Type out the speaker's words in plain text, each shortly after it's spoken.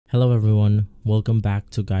Hello everyone, welcome back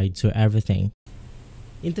to Guide to Everything.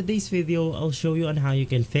 In today's video, I'll show you on how you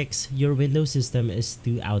can fix your Windows system is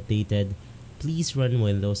too outdated. Please run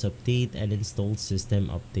Windows Update and install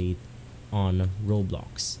System Update on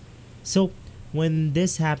Roblox. So when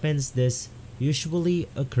this happens, this usually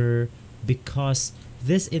occur because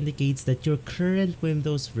this indicates that your current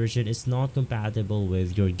Windows version is not compatible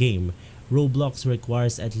with your game. Roblox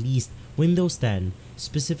requires at least Windows 10,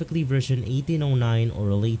 specifically version 1809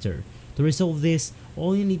 or later. To resolve this,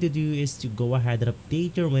 all you need to do is to go ahead and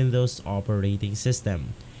update your Windows operating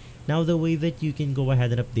system. Now the way that you can go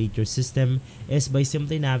ahead and update your system is by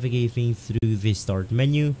simply navigating through the start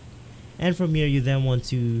menu, and from here you then want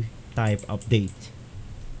to type update.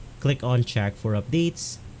 Click on check for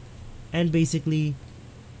updates, and basically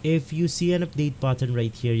if you see an update button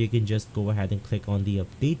right here, you can just go ahead and click on the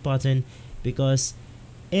update button, because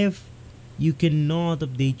if you cannot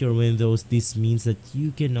update your Windows, this means that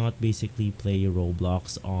you cannot basically play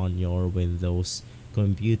Roblox on your Windows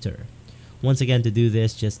computer. Once again, to do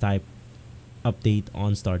this, just type update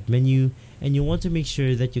on start menu, and you want to make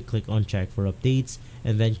sure that you click on check for updates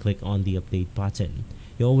and then click on the update button.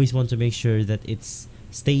 You always want to make sure that it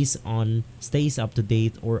stays up to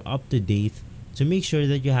date or up to date to make sure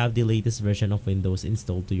that you have the latest version of Windows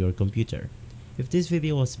installed to your computer. If this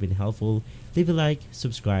video has been helpful, leave a like,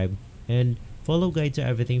 subscribe, and follow Guide to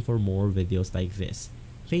Everything for more videos like this.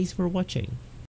 Thanks for watching.